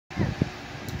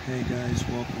Hey guys,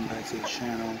 welcome back to the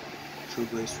channel. True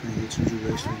Blaze from YouTube, True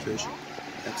Blaze from Twitch.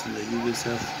 That's in the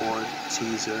Ubisoft 4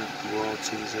 teaser, World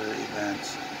Teaser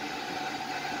event.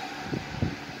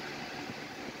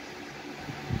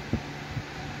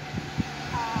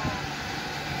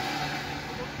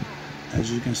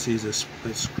 As you can see, it's a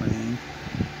split screen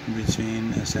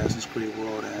between Assassin's Creed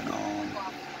World and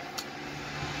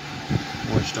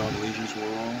Watch Dogs Legion's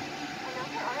World.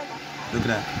 Look at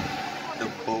that. The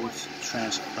boat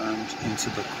transformed into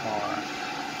the car.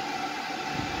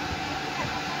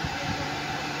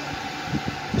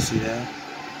 You see that?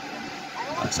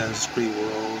 Assassin's Creed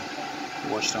World,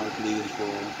 Watch Dogs Legion's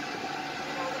World.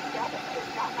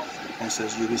 And it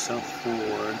says Ubisoft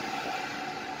Forward.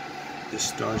 It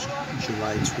starts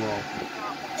July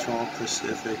 12th, 12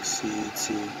 Pacific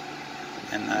CET,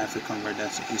 and I have to convert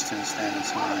that to Eastern Standard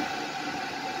Time.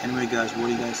 Anyway guys, what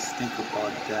do you guys think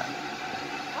about that?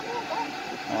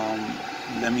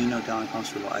 Let me know down in the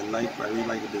comments below. I really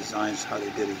like the designs, how they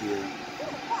did it here.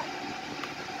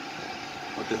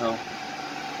 What the hell?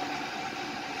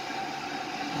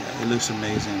 Yeah, it looks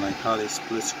amazing, like how they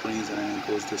split screens and then it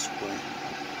goes this way.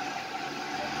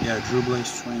 Yeah, True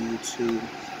Blaze from YouTube.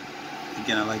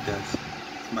 Again, I like that.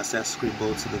 From Assassin's Creed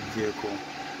boat to the vehicle.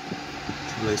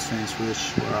 True Blaze from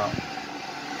Twitch, we're out.